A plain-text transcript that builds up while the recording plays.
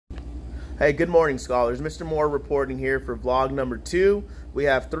Hey, good morning, scholars. Mr. Moore reporting here for vlog number 2. We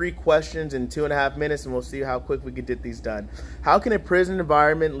have 3 questions in 2.5 minutes, and we'll see how quick we can get these done. How can a prison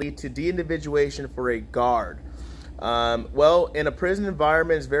environment lead to de-individuation for a guard? Well, in a prison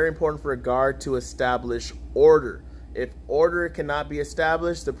environment, it's very important for a guard to establish order. If order cannot be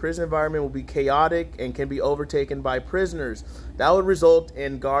established, the prison environment will be chaotic and can be overtaken by prisoners. That would result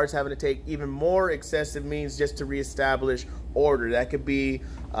in guards having to take even more excessive means just to reestablish order. That could be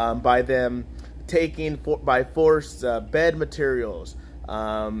by them taking by force bed materials,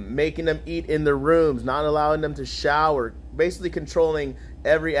 making them eat in their rooms, not allowing them to shower, basically controlling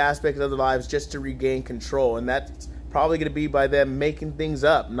every aspect of their lives just to regain control. And that's probably going to be by them making things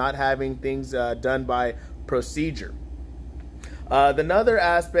up, not having things done by procedure. Another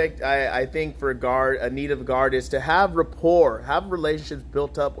aspect I think for a need of a guard is to have rapport, have relationships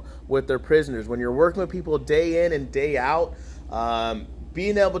built up with their prisoners. When you're working with people day in and day out,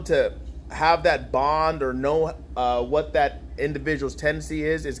 being able to have that bond or know what that individual's tendency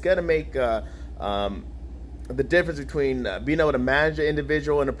is going to make the difference between being able to manage an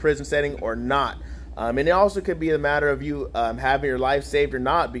individual in a prison setting or not. And it also could be a matter of you having your life saved or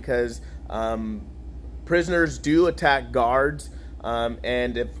not, because prisoners do attack guards.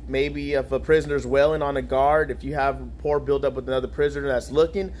 And if a prisoner's wailing on a guard, if you have rapport built up with another prisoner that's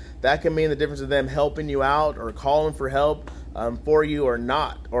looking, that can mean the difference of them helping you out or calling for help for you or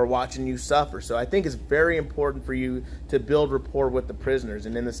not, or watching you suffer. So I think it's very important for you to build rapport with the prisoners.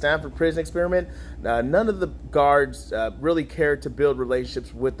 And in the Stanford prison experiment, none of the guards really cared to build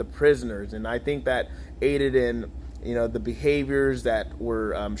relationships with the prisoners, and I think that aided in the behaviors that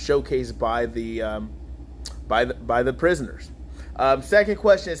were showcased by the prisoners. Second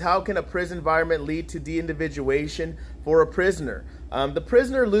question is, how can a prison environment lead to de-individuation for a prisoner? The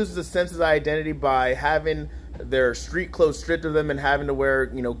prisoner loses a sense of identity by having their street clothes stripped of them and having to wear,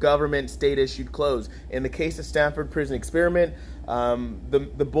 government state-issued clothes. In the case of Stanford prison experiment,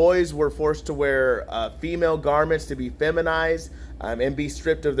 the boys were forced to wear female garments to be feminized and be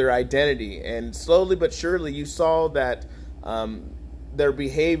stripped of their identity. And slowly but surely, you saw that their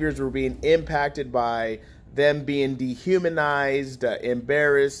behaviors were being impacted by them being dehumanized,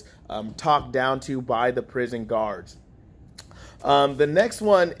 embarrassed, talked down to by the prison guards. The next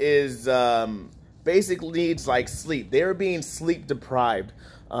one is basic needs like sleep. They were being sleep deprived.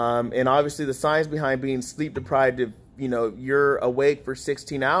 And obviously the science behind being sleep deprived, if you're awake for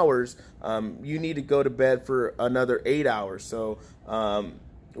 16 hours, you need to go to bed for another 8 hours. So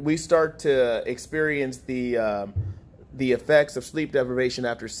we start to experience the effects of sleep deprivation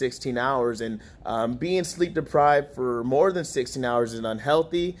after 16 hours, and being sleep deprived for more than 16 hours is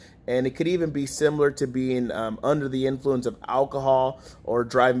unhealthy, and it could even be similar to being under the influence of alcohol or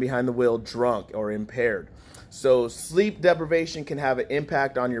driving behind the wheel drunk or impaired. So sleep deprivation can have an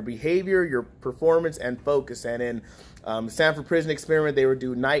impact on your behavior, your performance, and focus. And in the Stanford prison experiment, they would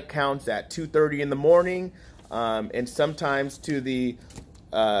do night counts at 2:30 in the morning, and sometimes to the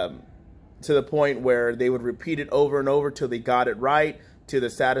point where they would repeat it over and over till they got it right, to the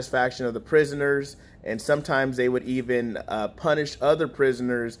satisfaction of the prisoners. And sometimes they would even punish other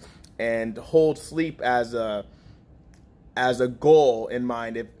prisoners and hold sleep as a goal in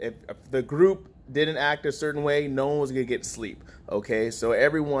mind. If the group didn't act a certain way, no one was going to get sleep. Okay, so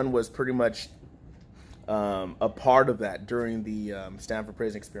everyone was pretty much a part of that during the Stanford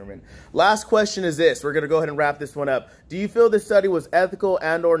prison experiment. Last question is this. We're going to go ahead and wrap this one up. Do you feel this study was ethical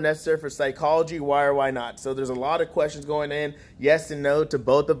and or necessary for psychology? Why or why not? So there's a lot of questions going in. Yes and no to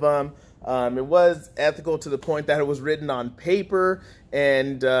both of them. It was ethical to the point that it was written on paper,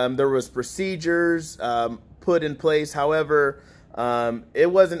 and there was procedures put in place. However,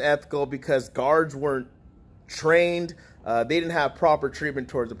 it wasn't ethical because guards weren't trained. They didn't have proper treatment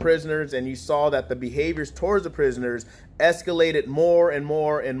towards the prisoners, and you saw that the behaviors towards the prisoners escalated more and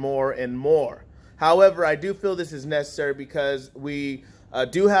more and more and more. However, I do feel this is necessary because we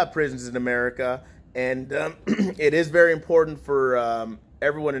do have prisons in America, and it is very important for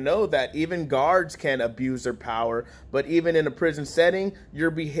everyone to know that even guards can abuse their power, but even in a prison setting,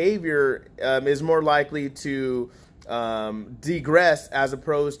 your behavior is more likely to degress as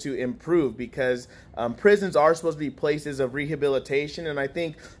opposed to improve, because prisons are supposed to be places of rehabilitation. And I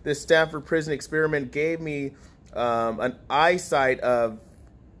think this Stanford prison experiment gave me an eyesight of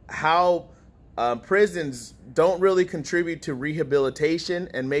how prisons don't really contribute to rehabilitation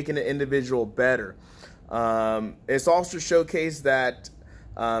and making an individual better. It's also showcased that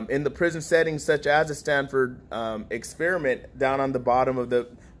in the prison settings, such as the Stanford experiment down on the bottom of the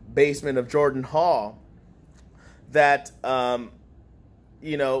basement of Jordan Hall, that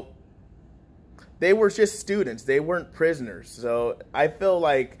they were just students. They weren't prisoners. So I feel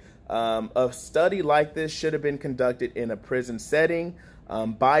like A study like this should have been conducted in a prison setting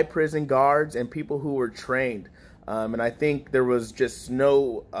by prison guards and people who were trained. And I think there was just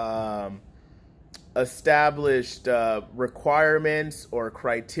no established requirements or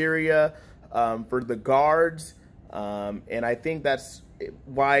criteria for the guards. And I think that's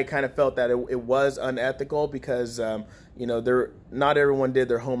why I kind of felt that it was unethical, because you know, not everyone did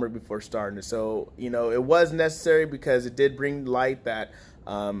their homework before starting. So, you know, it was necessary because it did bring to light that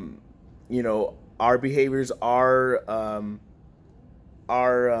you know, our behaviors are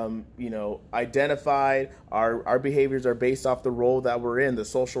you know, identified. Our behaviors are based off the role that we're in, the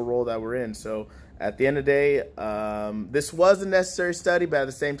social role that we're in. So at the end of the day, this was a necessary study, but at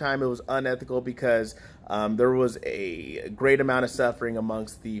the same time, it was unethical because there was a great amount of suffering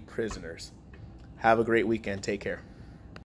amongst the prisoners. Have a great weekend. Take care.